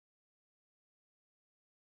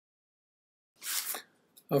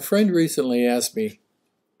A friend recently asked me,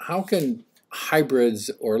 how can hybrids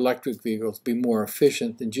or electric vehicles be more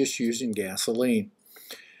efficient than just using gasoline?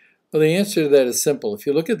 Well, the answer to that is simple. If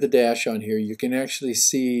you look at the dash on here, you can actually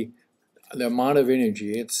see the amount of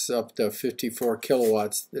energy, it's up to 54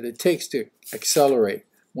 kilowatts, that it takes to accelerate.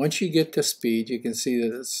 Once you get to speed, you can see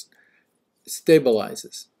that it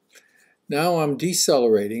stabilizes. Now I'm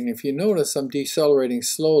decelerating. If you notice, I'm decelerating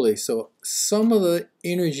slowly, so some of the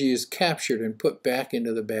energy is captured and put back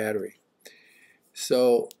into the battery.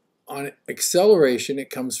 So on acceleration, it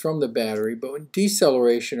comes from the battery, but when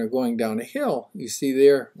deceleration or going down a hill, you see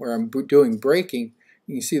there where I'm doing braking,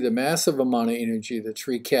 you can see the massive amount of energy that's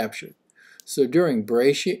recaptured. So during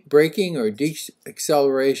braking or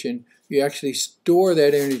deceleration, you actually store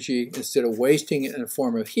that energy. Instead of wasting it in the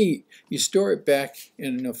form of heat, you store it back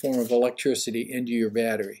in the form of electricity into your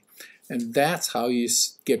battery. And that's how you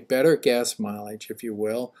get better gas mileage, if you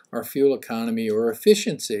will, or fuel economy or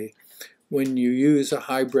efficiency when you use a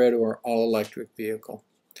hybrid or all-electric vehicle.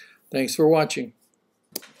 Thanks for watching.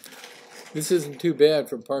 This isn't too bad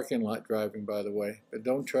for parking lot driving, by the way, but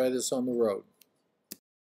don't try this on the road.